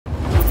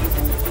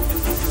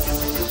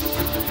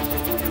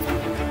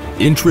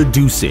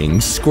Introducing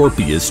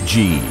Scorpius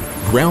G,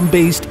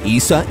 ground-based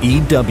ESA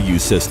EW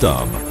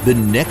system, the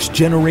next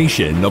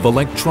generation of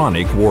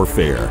electronic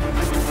warfare.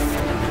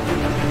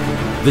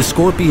 The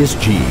Scorpius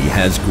G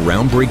has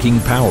groundbreaking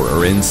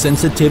power and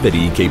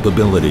sensitivity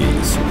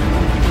capabilities.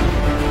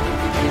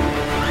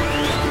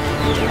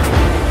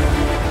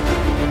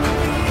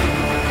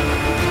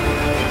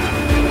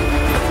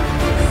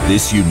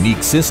 This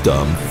unique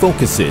system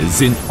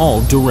focuses in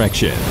all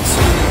directions.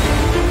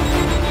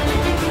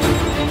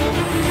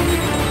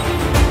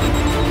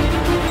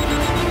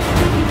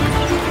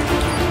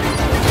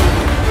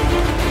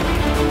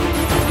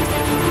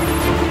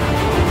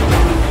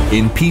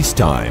 In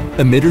peacetime,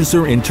 emitters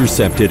are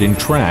intercepted and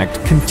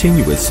tracked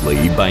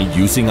continuously by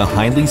using a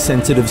highly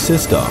sensitive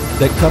system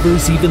that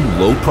covers even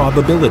low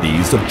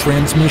probabilities of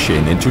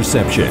transmission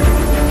interception.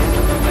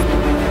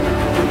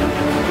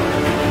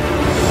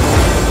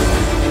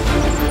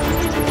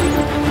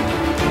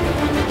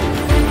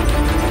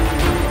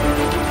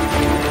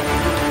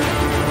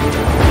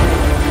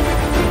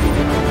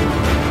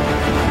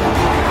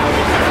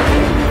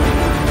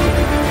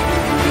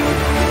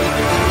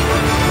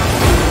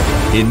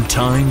 In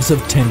times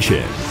of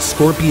tension,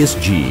 Scorpius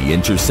G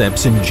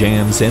intercepts and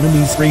jams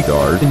enemies'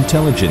 radar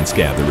intelligence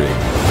gathering,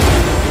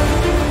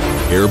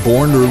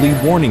 airborne early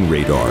warning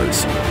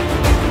radars,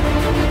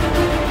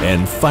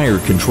 and fire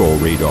control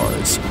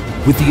radars,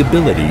 with the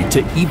ability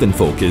to even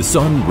focus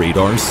on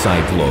radar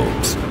side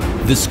globes.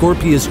 The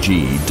Scorpius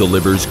G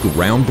delivers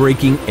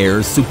groundbreaking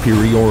air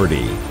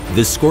superiority.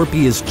 The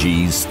Scorpius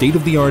G's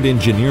state-of-the-art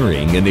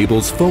engineering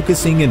enables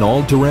focusing in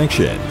all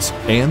directions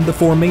and the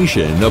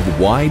formation of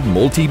wide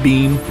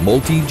multi-beam,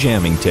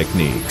 multi-jamming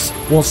techniques,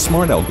 while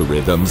smart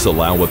algorithms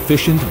allow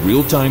efficient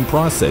real-time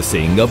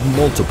processing of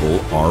multiple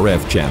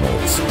RF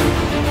channels.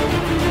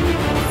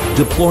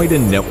 Deployed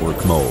in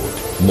network mode,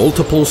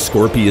 multiple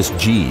Scorpius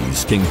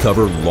Gs can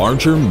cover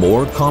larger,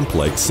 more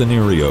complex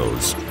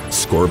scenarios.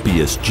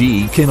 Scorpius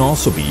G can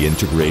also be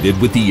integrated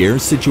with the air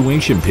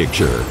situation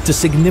picture to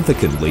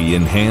significantly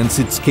enhance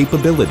its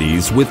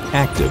capabilities with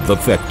active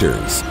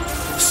effectors.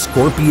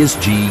 Scorpius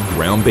G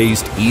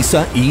ground-based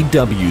ESA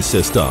EW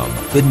system,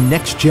 the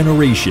next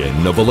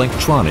generation of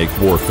electronic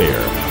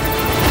warfare.